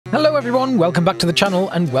Hello everyone, welcome back to the channel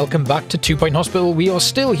and welcome back to 2 Point Hospital. We are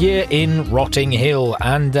still here in Rotting Hill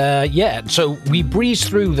and yeah, so we breezed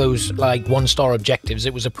through those like 1-star objectives.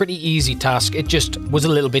 It was a pretty easy task, it just was a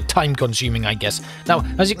little bit time consuming I guess. Now,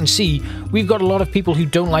 as you can see, we've got a lot of people who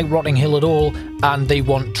don't like Rotting Hill at all and they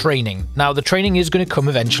want training. Now, the training is going to come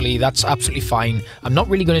eventually, that's absolutely fine. I'm not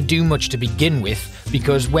really going to do much to begin with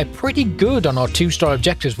because we're pretty good on our 2-star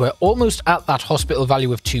objectives. We're almost at that hospital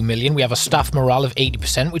value of 2 million. We have a staff morale of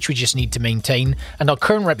 80%, which we just need to maintain, and our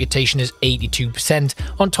current reputation is 82%.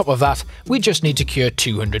 On top of that, we just need to cure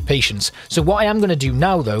 200 patients. So what I am going to do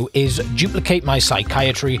now, though, is duplicate my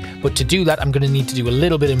psychiatry, but to do that, I'm going to need to do a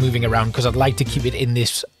little bit of moving around because I'd like to keep it in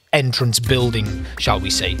this entrance building, shall we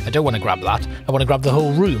say. I don't want to grab that. I want to grab the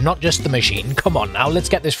whole room, not just the machine. Come on now, let's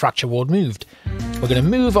get this fracture ward moved. We're going to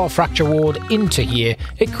move our fracture ward into here.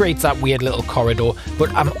 It creates that weird little corridor,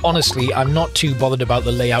 but I'm not too bothered about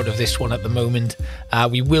the layout of this one at the moment.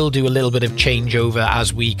 We will do a little bit of changeover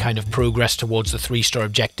as we kind of progress towards the 3-star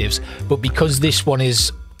objectives, but because this one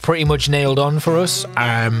is pretty much nailed on for us,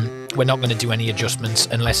 we're not going to do any adjustments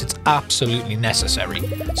unless it's absolutely necessary.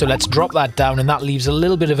 So let's drop that down, and that leaves a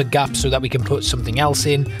little bit of a gap so that we can put something else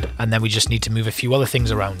in, and then we just need to move a few other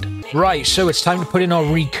things around. Right, so it's time to put in our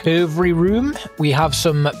recovery room. We have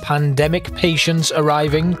some pandemic patients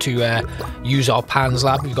arriving to use our PANS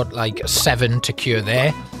lab. We've got like 7 to cure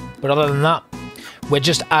there, but other than that, we're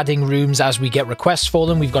just adding rooms as we get requests for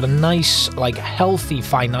them. We've got a nice, like, healthy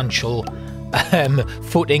financial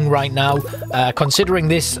footing right now, considering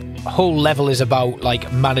this whole level is about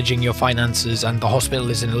like managing your finances and the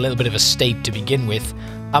hospital is in a little bit of a state to begin with.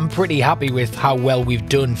 I'm pretty happy with how well we've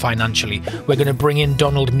done financially. We're going to bring in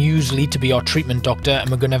Donald Muesli to be our treatment doctor, and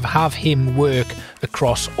we're going to have him work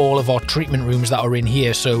across all of our treatment rooms that are in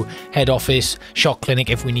here. So head office, shock clinic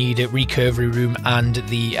if we need it, recovery room, and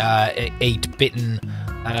the 8-bitten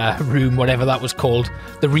room, whatever that was called,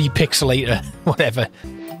 the repixelator, whatever.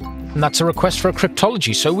 And that's a request for a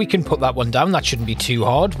cryptology, so we can put that one down. That shouldn't be too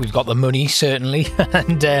hard. We've got the money, certainly.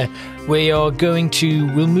 And we'll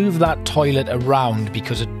move that toilet around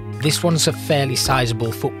because this one's a fairly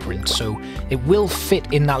sizable footprint, so it will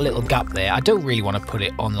fit in that little gap there. I don't really want to put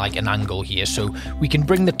it on like an angle here, so we can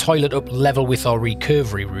bring the toilet up level with our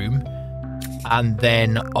recovery room, and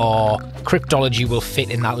then our cryptology will fit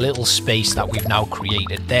in that little space that we've now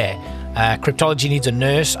created there. Cryptology needs a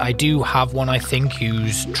nurse. I do have one, I think,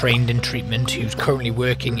 who's trained in treatment, who's currently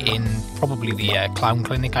working in probably the clown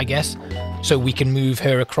clinic, I guess. So we can move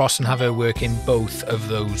her across and have her work in both of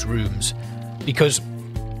those rooms. Because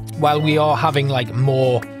while we are having like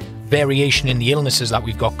more variation in the illnesses that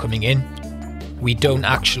we've got coming in, we don't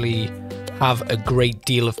actually have a great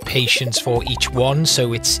deal of patients for each one,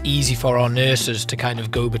 so it's easy for our nurses to kind of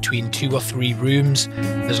go between 2 or 3 rooms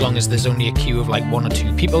as long as there's only a queue of like 1 or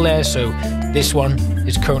 2 people there. So this one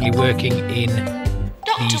is currently working in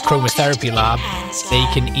the chromotherapy lab. They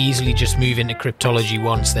can easily just move into cryptology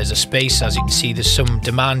once there's a space. As you can see, there's some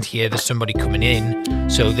demand here, there's somebody coming in,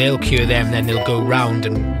 so they'll cure them, then they'll go round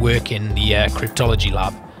and work in the cryptology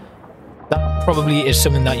lab. That probably is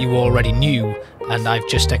something that you already knew, and I've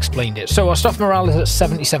just explained it. So our staff morale is at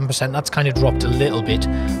 77%, that's kind of dropped a little bit,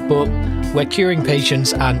 but we're curing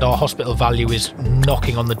patients and our hospital value is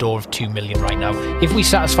knocking on the door of 2 million right now. If we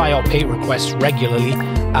satisfy our pay requests regularly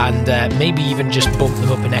and maybe even just bump them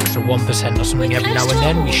up an extra 1% or something every now and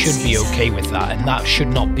then, we should be okay with that, and that should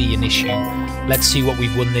not be an issue. Let's see what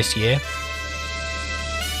we've won this year.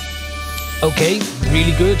 Okay,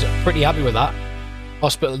 really good, pretty happy with that.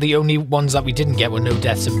 Hospital, the only ones that we didn't get were no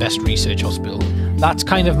deaths and best research hospital. That's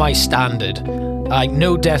kind of my standard. Like,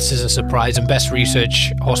 no deaths is a surprise, and best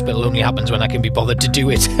research hospital only happens when I can be bothered to do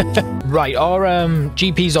it. Right, our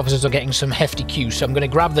GP's officers are getting some hefty queues, so I'm going to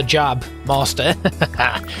grab the jab master.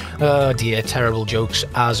 Oh dear, terrible jokes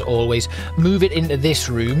as always. Move it into this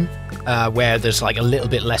room where there's like a little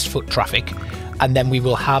bit less foot traffic, and then we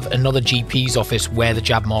will have another GP's office where the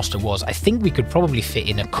jab master was. I think we could probably fit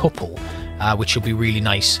in a couple, which will be really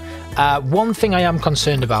nice. One thing I am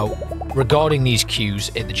concerned about regarding these queues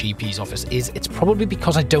in the GP's office is it's probably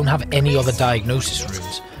because I don't have any other diagnosis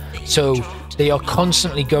rooms. So they are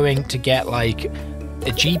constantly going to get like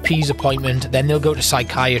a GP's appointment, then they'll go to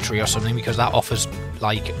psychiatry or something because that offers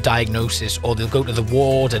like diagnosis, or they'll go to the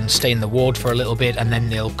ward and stay in the ward for a little bit, and then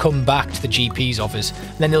they'll come back to the GP's office,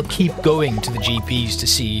 and then they'll keep going to the GP's to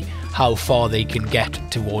see how far they can get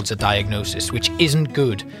towards a diagnosis, which isn't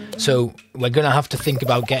good. So we're going to have to think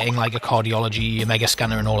about getting like a cardiology, a mega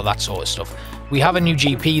scanner and all of that sort of stuff. We have a new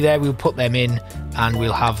GP there, we'll put them in and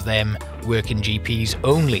we'll have them working GPs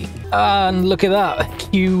only. And look at that,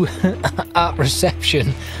 queue at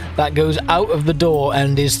reception that goes out of the door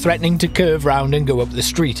and is threatening to curve round and go up the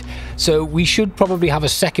street. So we should probably have a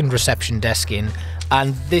second reception desk in,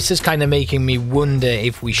 and this is kind of making me wonder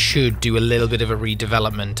if we should do a little bit of a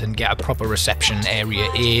redevelopment and get a proper reception area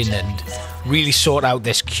in and really sort out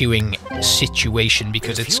this queuing situation,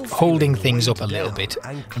 because it's holding things up a little bit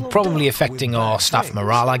and probably affecting our staff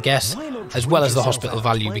morale, I guess, as well as the hospital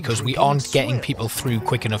value, because we aren't getting people through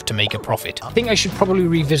quick enough to make a profit. I think I should probably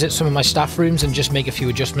revisit some of my staff rooms and just make a few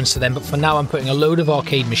adjustments to them, but for now I'm putting a load of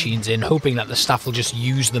arcade machines in, hoping that the staff will just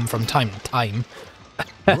use them from time to time.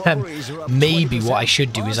 Maybe what I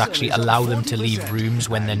should do is actually allow them to leave rooms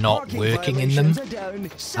when they're not working in them,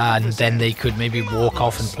 and then they could maybe walk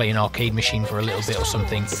off and play an arcade machine for a little bit or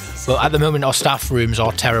something. But at the moment our staff rooms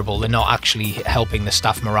are terrible. They're not actually helping the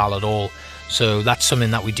staff morale at all, so that's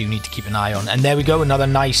something that we do need to keep an eye on. And there we go, another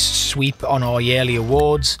nice sweep on our yearly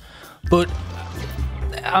awards. But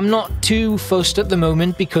I'm not too fussed at the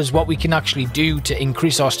moment, because what we can actually do to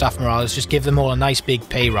increase our staff morale is just give them all a nice big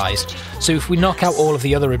pay rise. So if we knock out all of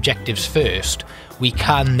the other objectives first, we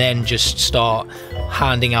can then just start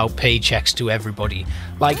handing out paychecks to everybody.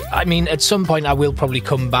 Like, I mean, at some point I will probably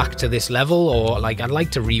come back to this level, or like I'd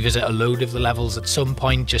like to revisit a load of the levels at some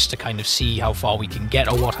point just to kind of see how far we can get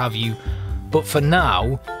or what have you. But for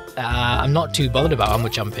now, I'm not too bothered about how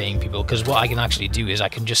much I'm paying people, because what I can actually do is I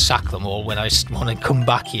can just sack them all when I want to come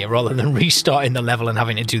back here, rather than restarting the level and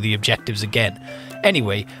having to do the objectives again.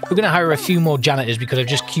 Anyway, we're going to hire a few more janitors, because I've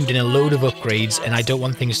just queued in a load of upgrades and I don't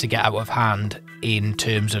want things to get out of hand in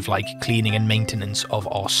terms of like cleaning and maintenance of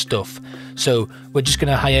our stuff. So we're just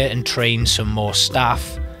going to hire and train some more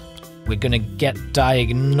staff. We're going to get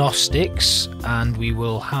diagnostics, and we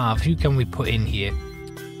will have... who can we put in here?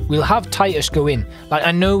 We'll have Titus go in. Like,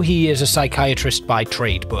 I know he is a psychiatrist by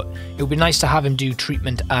trade, but it would be nice to have him do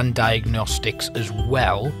treatment and diagnostics as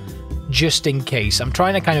well, just in case. I'm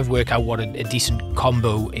trying to kind of work out what a decent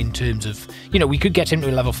combo in terms of, you know, we could get him to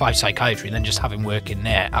a level 5 psychiatry and then just have him work in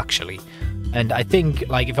there, actually. And I think,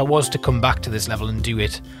 like, if I was to come back to this level and do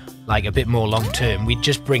it, like, a bit more long-term, we'd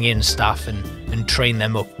just bring in staff and train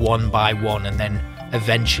them up one by one, and then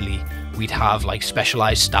eventually we'd have like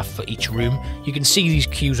specialized staff for each room. You can see these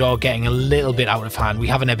queues are getting a little bit out of hand. We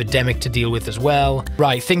have an epidemic to deal with as well.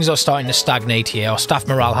 Right, things are starting to stagnate here. Our staff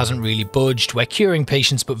morale hasn't really budged. We're curing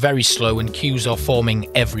patients, but very slow, and queues are forming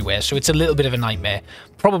everywhere. So it's a little bit of a nightmare.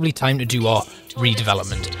 Probably time to do our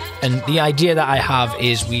redevelopment. And the idea that I have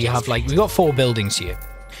is we've got 4 buildings here.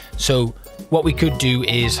 So what we could do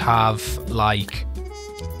is have like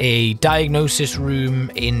a diagnosis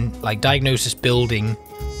room in like diagnosis building,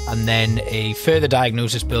 and then a further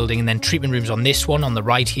diagnosis building, and then treatment rooms on this one on the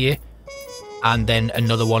right here, and then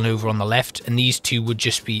another one over on the left, and these two would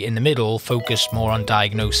just be in the middle, focused more on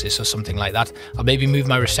diagnosis or something like that. I'll maybe move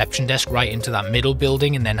my reception desk right into that middle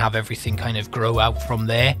building and then have everything kind of grow out from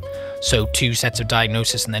there. So 2 sets of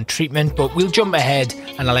diagnosis and then treatment, but we'll jump ahead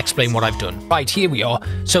and I'll explain what I've done. Right, here we are.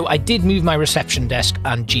 So I did move my reception desk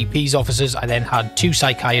and GP's offices. I then had 2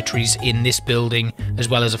 psychiatries in this building, as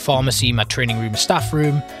well as a pharmacy, my training room, staff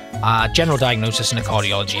room, general diagnosis and a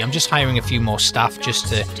cardiology. I'm just hiring a few more staff just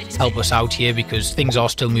to help us out here, because things are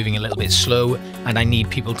still moving a little bit slow and I need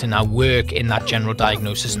people to now work in that general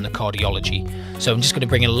diagnosis and the cardiology. So I'm just going to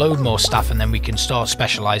bring in a load more staff, and then we can start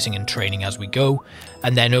specializing and training as we go.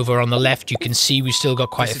 And then over on the left, you can see we've still got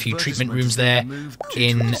quite a few treatment rooms there.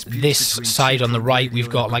 In this side on the right, we've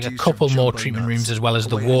got like a couple more treatment rooms, as well as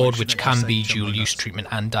the ward, which can be dual use treatment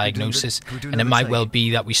and diagnosis. And it might well be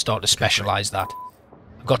that we start to specialize that.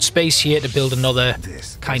 I've got space here to build another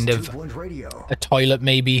kind of a toilet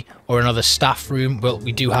maybe, or another staff room. Well,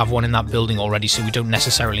 we do have one in that building already, so we don't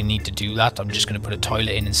necessarily need to do that. I'm just going to put a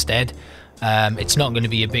toilet in instead. It's not going to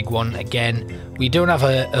be a big one. Again, we don't have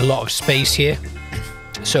a lot of space here,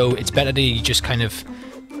 so it's better to just kind of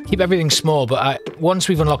keep everything small. But once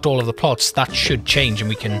we've unlocked all of the plots, that should change and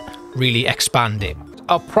we can really expand it.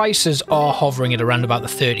 Our prices are hovering at around about the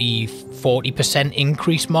 30–40%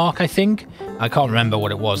 increase mark, I think. I can't remember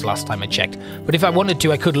what it was last time I checked. But if I wanted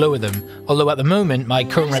to, I could lower them. Although at the moment, my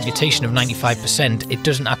current reputation of 95%, it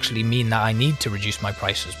doesn't actually mean that I need to reduce my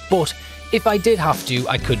prices. But if I did have to,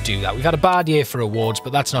 I could do that. We've had a bad year for awards,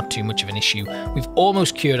 but that's not too much of an issue. We've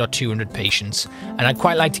almost cured our 200 patients, and I'd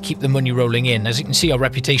quite like to keep the money rolling in. As you can see, our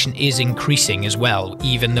reputation is increasing as well,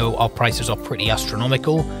 even though our prices are pretty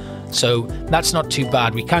astronomical. So that's not too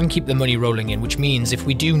bad. We can keep the money rolling in, which means if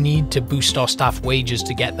we do need to boost our staff wages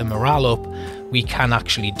to get the morale up, we can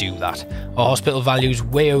actually do that. Our hospital value is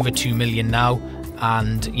way over 2 million now,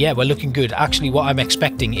 And yeah, we're looking good. Actually, what I'm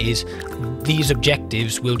expecting is these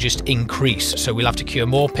objectives will just increase. So we'll have to cure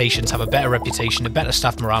more patients, have a better reputation, a better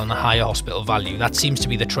staff morale, and a higher hospital value. That seems to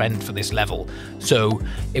be the trend for this level. So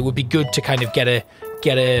it would be good to kind of get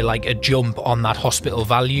a jump on that hospital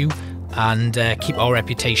value and keep our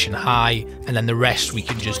reputation high, and then the rest we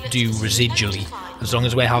can just do residually. As long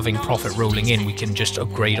as we're having profit rolling in, we can just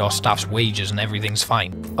upgrade our staff's wages and everything's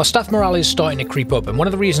fine. Our staff morale is starting to creep up, and one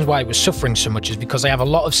of the reasons why it was suffering so much is because I have a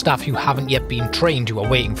lot of staff who haven't yet been trained who are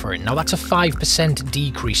waiting for it. Now that's a 5%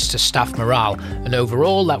 decrease to staff morale, and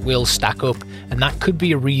overall that will stack up, and that could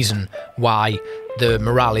be a reason why the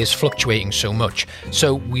morale is fluctuating so much.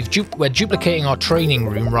 So we're duplicating our training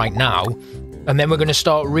room right now, and then we're going to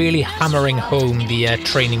start really hammering home the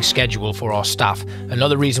training schedule for our staff.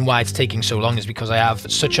 Another reason why it's taking so long is because I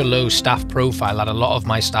have such a low staff profile that a lot of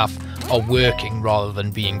my staff are working rather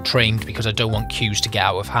than being trained, because I don't want queues to get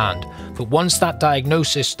out of hand. But once that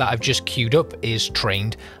diagnosis that I've just queued up is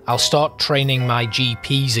trained, I'll start training my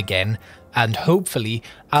GPs again, and hopefully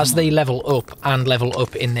as they level up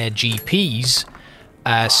in their GPs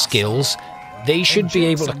skills, they should be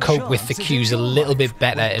able to cope with the queues a little bit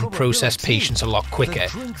better and process patients a lot quicker.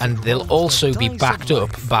 And they'll also be backed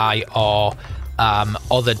up by our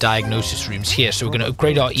other diagnosis rooms here. So we're going to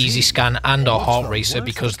upgrade our Easy Scan and our Heart Racer,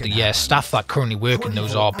 because the staff that currently work in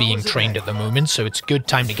those are being trained at the moment. So it's a good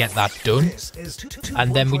time to get that done.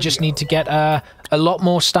 And then we just need to get a lot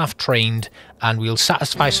more staff trained, and we'll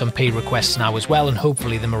satisfy some pay requests now as well. And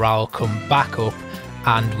hopefully the morale will come back up,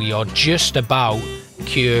 and we are just about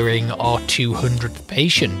curing our 200th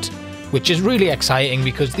patient, which is really exciting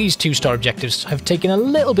because these 2-star objectives have taken a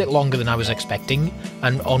little bit longer than I was expecting,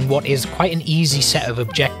 and on what is quite an easy set of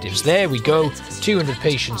objectives. There we go, 200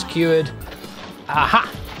 patients cured.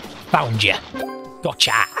 Aha! Found ya.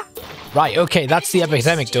 Gotcha! Right, okay, that's the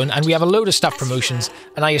epidemic done, and we have a load of staff promotions,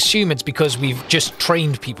 and I assume it's because we've just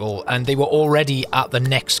trained people and they were already at the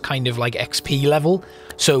next kind of like XP level.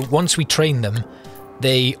 So once we train them,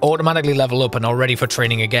 they automatically level up and are ready for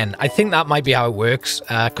training again. I think that might be how it works,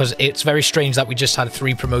 because it's very strange that we just had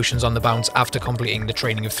 3 promotions on the bounce after completing the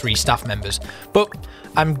training of 3 staff members. But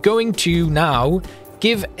I'm going to now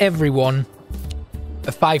give everyone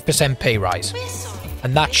a 5% pay rise,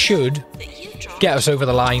 and that should get us over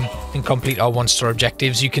the line and complete our 1-star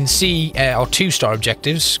objectives. You can see our 2-star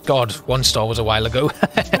objectives. God, 1 star was a while ago.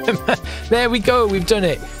 There we go, we've done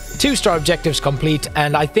it. 2-star objectives complete,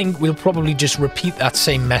 and I think we'll probably just repeat that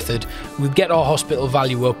same method. We'll get our hospital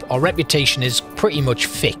value up, our reputation is pretty much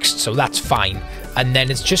fixed, so that's fine. And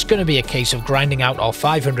then it's just going to be a case of grinding out our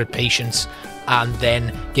 500 patients and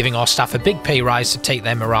then giving our staff a big pay rise to take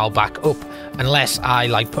their morale back up, unless I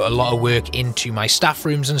like put a lot of work into my staff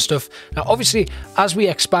rooms and stuff. Now obviously as we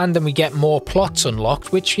expand and we get more plots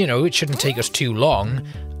unlocked, which, you know, it shouldn't take us too long,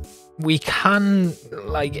 we can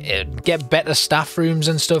like get better staff rooms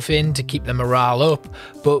and stuff in to keep the morale up.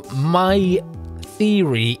 But my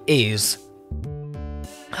theory is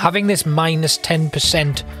having this minus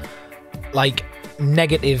 10% like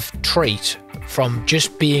negative trait from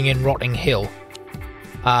just being in Rotting Hill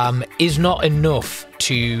is not enough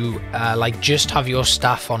to like just have your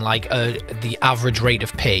staff on like the average rate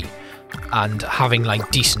of pay and having like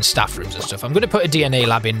decent staff rooms and stuff. I'm going to put a DNA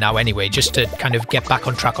lab in now anyway, just to kind of get back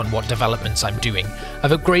on track on what developments I'm doing.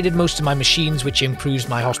 I've upgraded most of my machines, which improves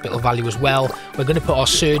my hospital value as well. We're going to put our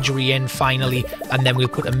surgery in finally, and then we'll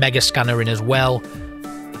put a mega scanner in as well.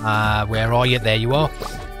 Where are you? There you are.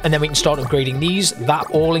 And then we can start upgrading these. That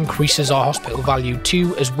all increases our hospital value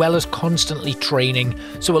too, as well as constantly training.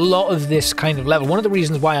 So a lot of this kind of level, one of the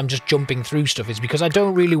reasons why I'm just jumping through stuff is because I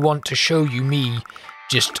don't really want to show you me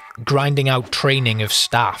just grinding out training of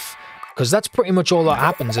staff, because that's pretty much all that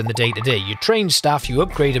happens in the day-to-day. You train staff, you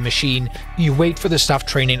upgrade a machine, you wait for the staff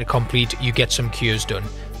training to complete, you get some cures done.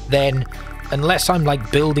 Then, unless I'm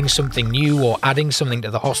like building something new or adding something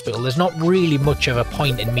to the hospital, there's not really much of a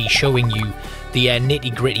point in me showing you the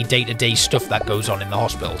nitty-gritty day-to-day stuff that goes on in the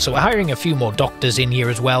hospital. So we're hiring a few more doctors in here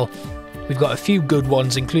as well. We've got a few good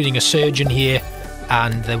ones, including a surgeon here,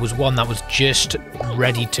 and there was one that was just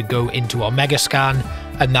ready to go into our mega scan,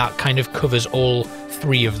 and that kind of covers all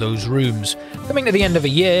 3 of those rooms. Coming to the end of a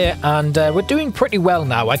year, and we're doing pretty well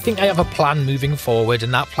now. I think I have a plan moving forward,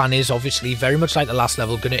 and that plan is obviously very much like the last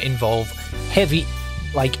level, going to involve heavy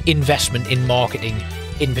like investment in marketing,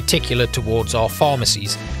 in particular towards our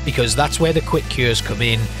pharmacies, because that's where the quick cures come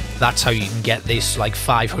in. That's how you can get this like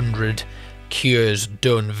 500 cures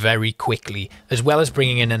done very quickly, as well as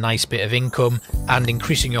bringing in a nice bit of income and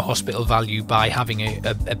increasing your hospital value by having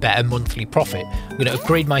a better monthly profit. I'm going to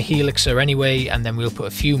upgrade my Helixer anyway, and then we'll put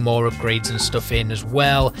a few more upgrades and stuff in as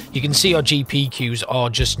well. You can see our GP queues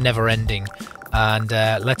are just never ending. And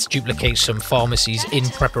let's duplicate some pharmacies in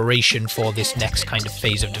preparation for this next kind of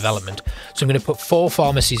phase of development. So I'm going to put 4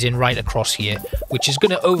 pharmacies in right across here, which is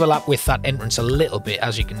going to overlap with that entrance a little bit,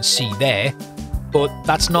 as you can see there. But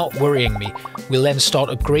that's not worrying me. We'll then start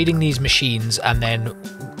upgrading these machines, and then,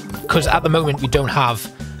 because at the moment we don't have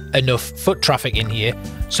enough foot traffic in here,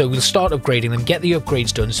 so we'll start upgrading them, get the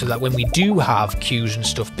upgrades done, so that when we do have queues and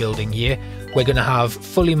stuff building here, we're going to have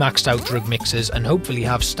fully maxed out drug mixers and hopefully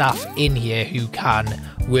have staff in here who can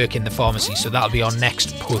work in the pharmacy. So that'll be our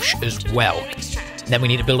next push as well. And then we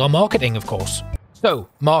need to build our marketing, of course. So,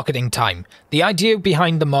 marketing time. The idea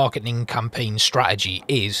behind the marketing campaign strategy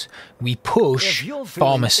is we push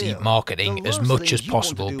pharmacy marketing as much as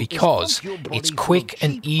possible because it's quick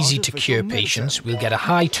and easy to cure patients. We'll get a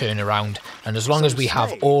high turnaround, and as long as we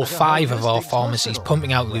have all 5 of our pharmacies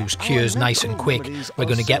pumping out those cures nice and quick, we're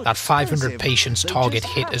going to get that 500 patients target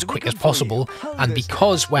hit as quick as possible. And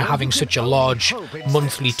because we're having such a large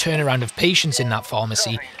monthly turnaround of patients in that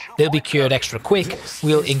pharmacy, they'll be cured extra quick.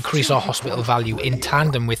 We'll increase our hospital value in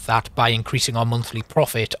tandem with that by increasing our monthly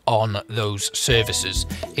profit on those services,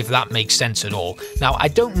 if that makes sense at all. Now, I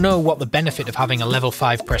don't know what the benefit of having a level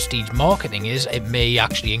 5 prestige marketing is. It may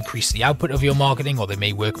actually increase the output of your marketing, or they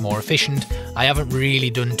may work more efficient. I haven't really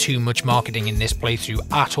done too much marketing in this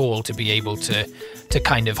playthrough at all to be able to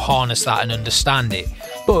kind of harness that and understand it.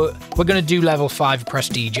 But we're going to do level 5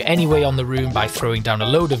 prestige anyway on the room by throwing down a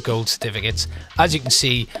load of gold certificates. As you can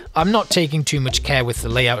see, I'm not taking too much care with the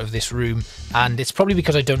layout of this room, and it's probably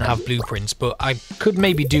because I don't have blueprints, but I could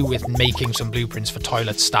maybe do with making some blueprints for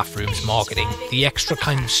toilets, staff rooms, marketing, the extra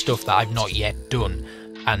kind of stuff that I've not yet done.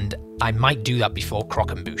 And I might do that before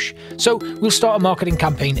Croquembouche. So we'll start a marketing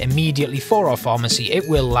campaign immediately for our pharmacy. It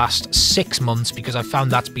will last 6 months because I've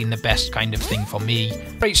found that's been the best kind of thing for me.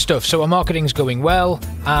 Great stuff. So our marketing's going well,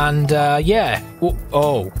 and yeah.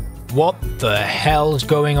 Oh, what the hell's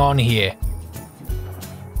going on here?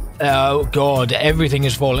 Oh god, everything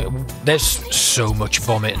is falling. There's so much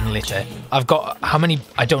vomit and litter. I've got how many?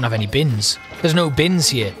 I don't have any bins. There's no bins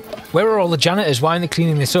here. Where are all the janitors? Why aren't they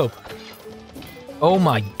cleaning this up? Oh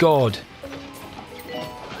my god.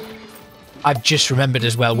 I've just remembered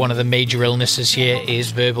as well, one of the major illnesses here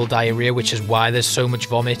is verbal diarrhea, which is why there's so much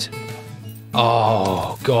vomit.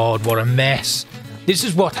 Oh god, what a mess. This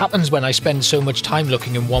is what happens when I spend so much time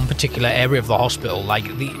looking in one particular area of the hospital,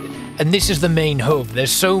 and this is the main hub.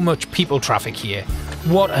 There's so much people traffic here.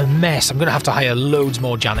 What a mess. I'm going to have to hire loads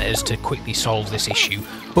more janitors to quickly solve this issue.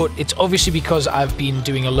 But it's obviously because I've been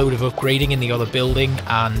doing a load of upgrading in the other building,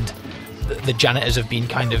 and the janitors have been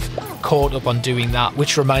kind of caught up on doing that,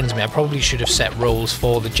 which reminds me, I probably should have set roles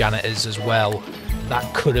for the janitors as well.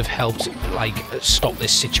 That could have helped, stop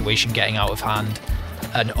this situation getting out of hand.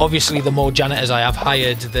 And obviously, the more janitors I have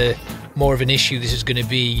hired, the more of an issue this is going to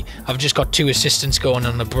be. I've just got 2 assistants going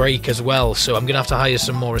on a break as well, so I'm going to have to hire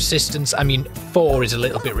some more assistants. I mean, 4 is a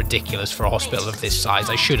little bit ridiculous for a hospital of this size.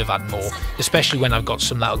 I should have had more, especially when I've got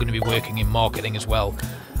some that are going to be working in marketing as well.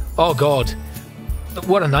 Oh god.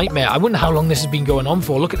 What a nightmare. I wonder how long this has been going on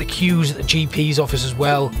for. Look at the queues at the GP's office as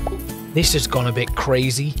well. This has gone a bit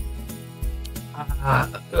crazy.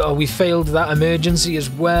 Oh, we failed that emergency as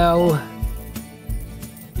well.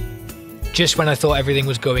 Just when I thought everything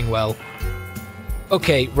was going well.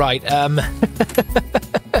 Okay, right.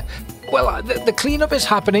 Well, the cleanup is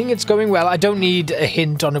happening. It's going well. I don't need a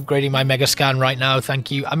hint on upgrading my Mega Scan right now, thank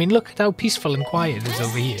you. I mean, look at how peaceful and quiet it is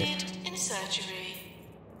over here. In surgery.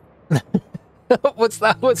 What's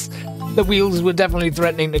that? The wheels were definitely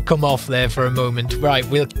threatening to come off there for a moment. Right,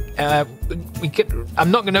 I'm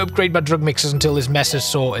not going to upgrade my drug mixers until this mess is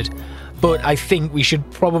sorted, but I think we should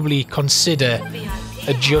probably consider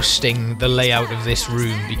adjusting the layout of this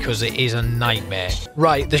room because it is a nightmare.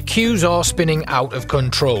 Right, the queues are spinning out of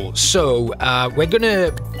control, so we're going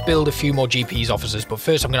to build a few more GP's offices, but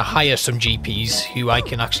first I'm going to hire some GPs who I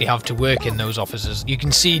can actually have to work in those offices. You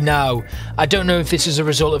can see now, I don't know if this is a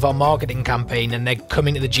result of our marketing campaign and they're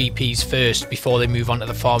coming to the GPs first before they move on to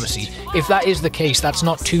the pharmacy. If that is the case, that's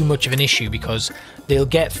not too much of an issue because they'll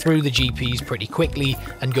get through the GPs pretty quickly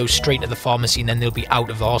and go straight to the pharmacy, and then they'll be out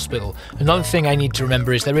of the hospital. Another thing I need to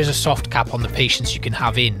remember is there is a soft cap on the patients you can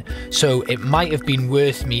have in, so it might have been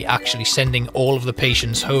worth me actually sending all of the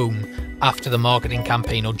patients home after the marketing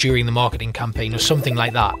campaign or during the marketing campaign or something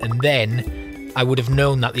like that, and then I would have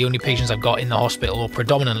known that the only patients I've got in the hospital, or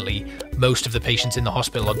predominantly, most of the patients in the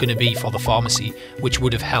hospital are going to be for the pharmacy, which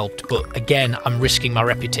would have helped. But again, I'm risking my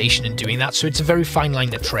reputation in doing that, so it's a very fine line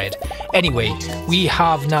to tread. Anyway, we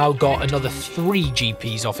have now got another 3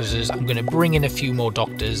 GPs officers. I'm going to bring in a few more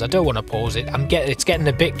doctors. I don't want to pause it. It's getting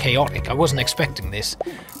a bit chaotic. I wasn't expecting this.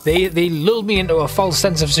 They lulled me into a false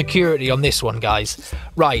sense of security on this one, guys.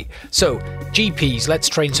 Right, so GPs, let's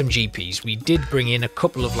train some GPs. We did bring in a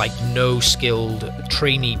couple of like no-skilled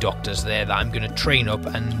trainee doctors there that I'm going to train up,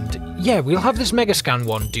 and yeah, we'll have this Megascan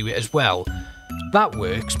one do it as well. That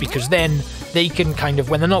works because then they can kind of,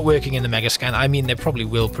 when they're not working in the Megascan, I mean they probably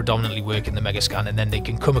will predominantly work in the Megascan, and then they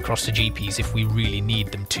can come across to GPs if we really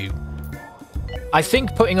need them to. I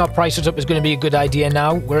think putting our prices up is going to be a good idea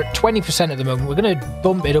now. We're at 20% at the moment. We're going to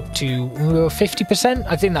bump it up to 50%.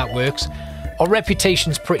 I think that works. Our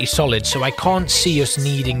reputation's pretty solid, so I can't see us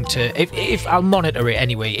needing to... If I'll monitor it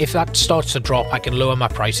anyway. If that starts to drop, I can lower my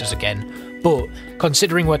prices again. But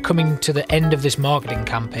considering we're coming to the end of this marketing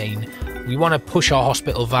campaign, we want to push our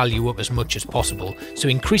hospital value up as much as possible. So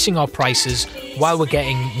increasing our prices while we're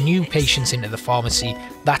getting new patients into the pharmacy,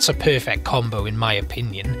 that's a perfect combo in my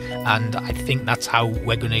opinion. And I think that's how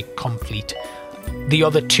we're going to complete the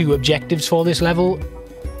other 2 objectives for this level.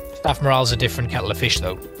 Staff morale's a different kettle of fish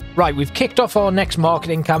though. Right, we've kicked off our next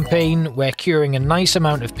marketing campaign. We're curing a nice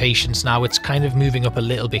amount of patients now. It's kind of moving up a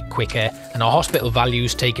little bit quicker, and our hospital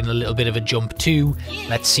value's taken a little bit of a jump too.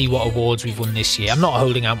 Let's see what awards we've won this year. I'm not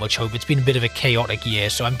holding out much hope. It's been a bit of a chaotic year,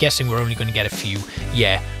 so I'm guessing we're only going to get a few.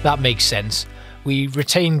 Yeah, that makes sense. We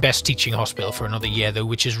retain Best Teaching Hospital for another year though,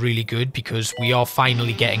 which is really good because we are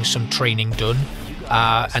finally getting some training done.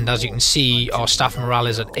 And as you can see, our staff morale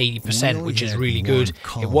is at 80%, which is really good.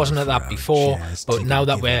 It wasn't at that before, but now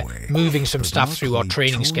that we're moving some staff through our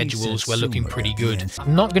training schedules, we're looking pretty good.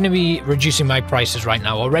 I'm not going to be reducing my prices right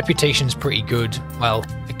now. Our reputation's pretty good. Well,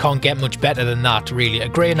 it can't get much better than that, really. A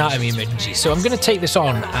Grey Anatomy emergency. So I'm going to take this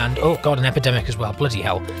on, and oh god, an epidemic as well. Bloody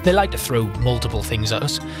hell. They like to throw multiple things at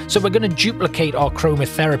us. So we're going to duplicate our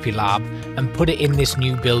chromotherapy lab and put it in this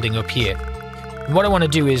new building up here. And what I want to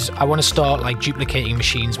do is I want to start like duplicating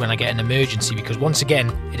machines when I get an emergency, because once again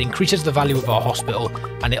it increases the value of our hospital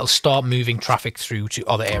and it'll start moving traffic through to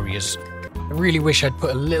other areas. I really wish I'd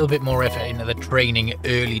put a little bit more effort into the training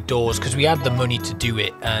early doors, because we had the money to do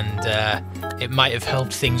it, and it might have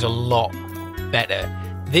helped things a lot better.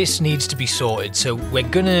 This needs to be sorted, so we're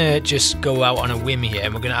gonna just go out on a whim here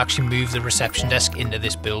and we're gonna actually move the reception desk into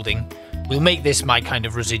this building. We'll make this my kind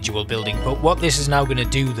of residual building, but what this is now going to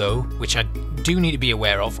do though, which I do need to be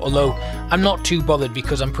aware of, although I'm not too bothered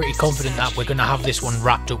because I'm pretty confident that we're going to have this one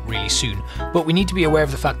wrapped up really soon, but we need to be aware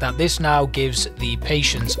of the fact that this now gives the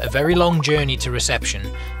patients a very long journey to reception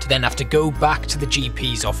to then have to go back to the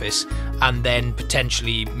GP's office and then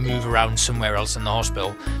potentially move around somewhere else in the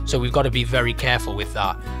hospital, so we've got to be very careful with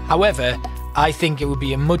that. However, I think it would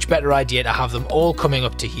be a much better idea to have them all coming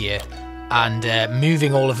up to here and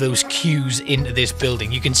moving all of those queues into this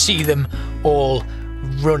building. You can see them all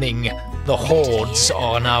running. The hordes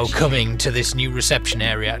are now coming to this new reception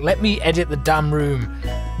area. Let me edit the damn room.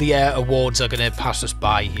 The awards are going to pass us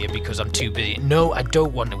by here because I'm too busy. No, I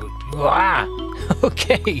don't want to. Ah!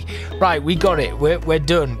 Okay, right, we got it. We're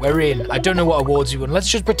done. We're in. I don't know what awards we won. Let's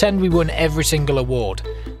just pretend we won every single award.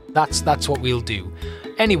 That's what we'll do.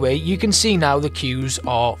 Anyway, you can see now the queues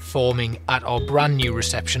are forming at our brand new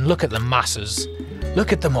reception. Look at the masses.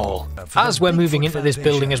 Look at them all. As we're moving into this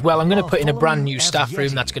building as well, I'm going to put in a brand new staff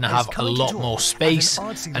room that's going to have a lot more space,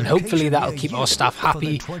 and hopefully that'll keep our staff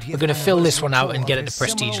happy. We're going to fill this one out and get it to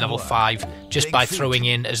prestige level 5 just by throwing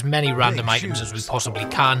in as many random items as we possibly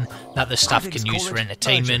can that the staff can use for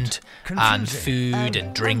entertainment and food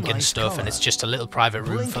and drink and stuff, and it's just a little private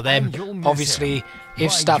room for them. Obviously,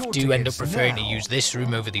 if staff do end up preferring to use this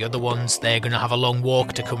room over the other ones, they're going to have a long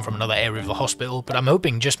walk to come from another area of the hospital, but I'm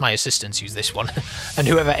hoping just my assistants use this one, and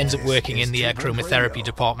whoever ends up working in the chromotherapy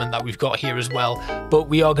department that we've got here as well. But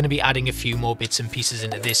we are going to be adding a few more bits and pieces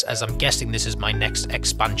into this, as I'm guessing this is my next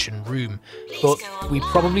expansion room. But we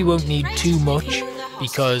probably won't need too much,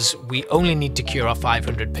 because we only need to cure our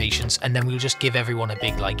 500 patients, and then we'll just give everyone a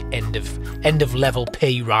big like end of level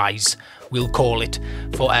pay rise, we'll call it,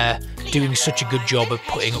 for doing such a good job of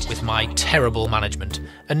putting up with my terrible management.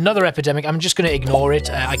 Another epidemic, I'm just going to ignore it.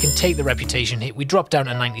 I can take the reputation hit. We dropped down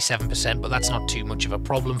to 97%, but that's not too much of a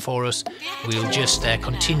problem for us. We'll just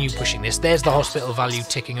continue pushing this. There's the hospital value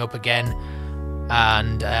ticking up again.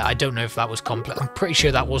 And I don't know if that was complete. I'm pretty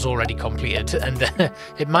sure that was already completed, and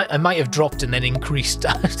I might have dropped and then increased.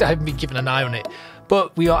 I haven't been keeping an eye on it.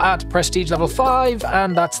 But we are at prestige level 5,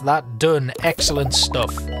 and that's that done. Excellent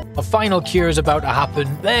stuff. A final cure is about to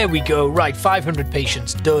happen. There we go. Right, 500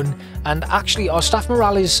 patients done. And actually, our staff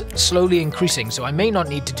morale is slowly increasing, so I may not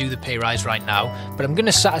need to do the pay rise right now, but I'm going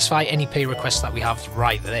to satisfy any pay requests that we have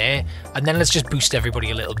right there, and then let's just boost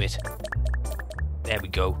everybody a little bit. There we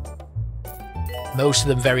go. Most of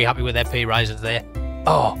them very happy with their pay rises there.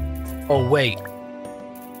 Oh wait.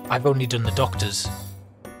 I've only done the doctors.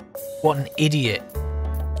 What an idiot.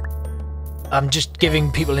 I'm just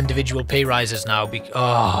giving people individual pay rises now.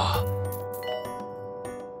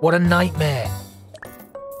 What a nightmare.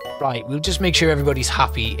 Right, we'll just make sure everybody's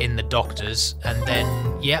happy in the doctors. And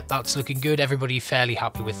then, yep, that's looking good. Everybody fairly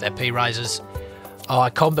happy with their pay rises. Oh, I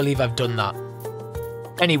can't believe I've done that.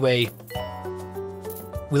 Anyway,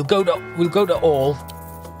 we'll go to all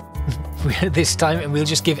this time, and we'll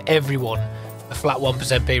just give everyone a flat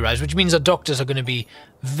 1% pay rise, which means our doctors are going to be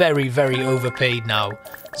very, very overpaid now.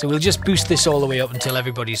 So we'll just boost this all the way up until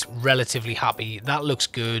everybody's relatively happy. That looks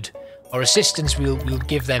good. Our assistants, we'll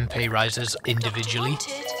give them pay rises individually.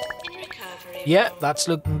 Yeah, that's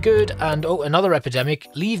looking good. And oh, another epidemic.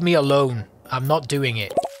 Leave me alone. I'm not doing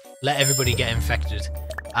it. Let everybody get infected.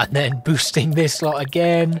 And then boosting this lot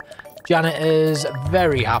again. Janitors,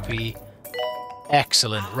 very happy.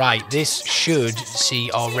 Excellent. Right, this should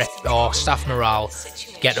see our staff morale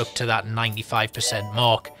get up to that 95%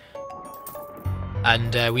 mark.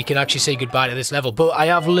 And we can actually say goodbye to this level. But I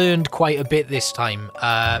have learned quite a bit this time.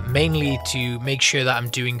 Mainly to make sure that I'm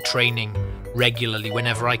doing training regularly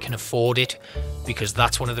whenever I can afford it. Because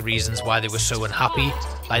that's one of the reasons why they were so unhappy.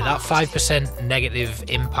 Like, that 5% negative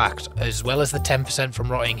impact, as well as the 10%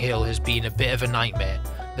 from Rotting Hill, has been a bit of a nightmare.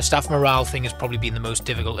 The staff morale thing has probably been the most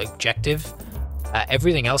difficult objective.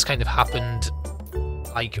 Everything else kind of happened,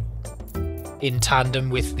 like, in tandem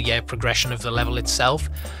with the progression of the level itself.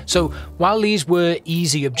 So while these were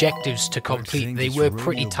easy objectives to complete, they were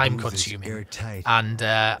pretty time consuming.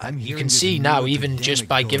 And you can see now, even just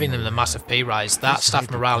by giving them the massive pay rise, that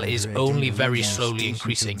staff morale is only very slowly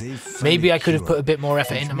increasing. Maybe I could have put a bit more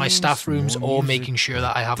effort into my staff rooms, or making sure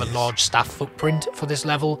that I have a large staff footprint for this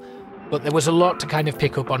level. But there was a lot to kind of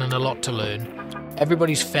pick up on and a lot to learn.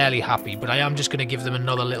 Everybody's fairly happy, but I am just going to give them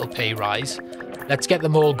another little pay rise. Let's get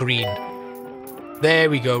them all green. There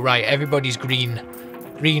we go. Right, everybody's green.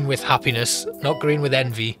 Green with happiness, not green with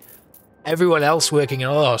envy. Everyone else working in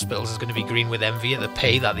other hospitals is going to be green with envy at the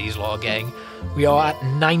pay that these lot are getting. We are at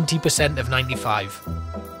 90% of 95.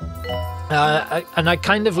 And I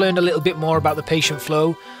kind of learned a little bit more about the patient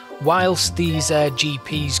flow. Whilst these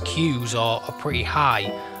GPs queues are pretty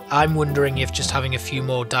high, I'm wondering if just having a few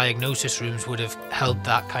more diagnosis rooms would have helped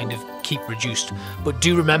that kind of keep reduced. But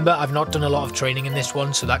do remember, I've not done a lot of training in this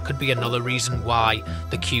one, so that could be another reason why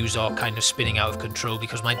the queues are kind of spinning out of control,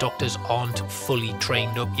 because my doctors aren't fully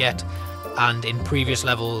trained up yet. And in previous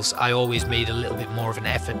levels, I always made a little bit more of an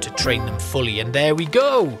effort to train them fully. And there we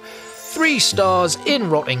go! 3 stars in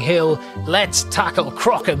Rotting Hill. Let's tackle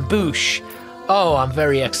Croc and Boosh. Oh, I'm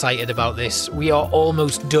very excited about this. We are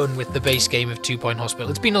almost done with the base game of 2 Point Hospital.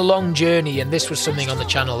 It's been a long journey, and this was something on the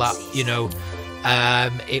channel that, you know,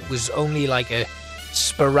 it was only like a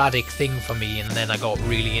sporadic thing for me, and then I got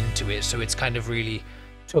really into it, so it's kind of really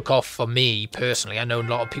took off for me personally. I know a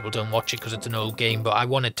lot of people don't watch it because it's an old game, but I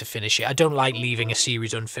wanted to finish it. I don't like leaving a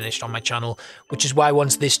series unfinished on my channel, which is why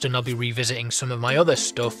once this done, I'll be revisiting some of my other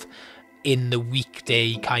stuff in the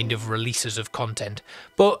weekday kind of releases of content.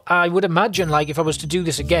 But I would imagine, like, if I was to do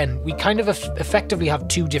this again, we kind of effectively have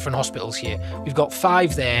 2 different hospitals here. We've got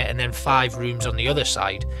 5 there and then 5 rooms on the other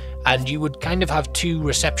side, and you would kind of have 2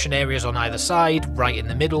 reception areas on either side, right in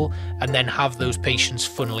the middle, and then have those patients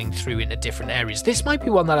funneling through into different areas. This might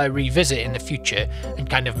be one that I revisit in the future and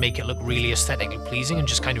kind of make it look really aesthetically pleasing and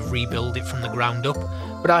just kind of rebuild it from the ground up.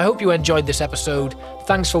 But I hope you enjoyed this episode.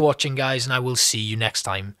 Thanks for watching, guys, and I will see you next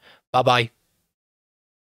time. Bye-bye.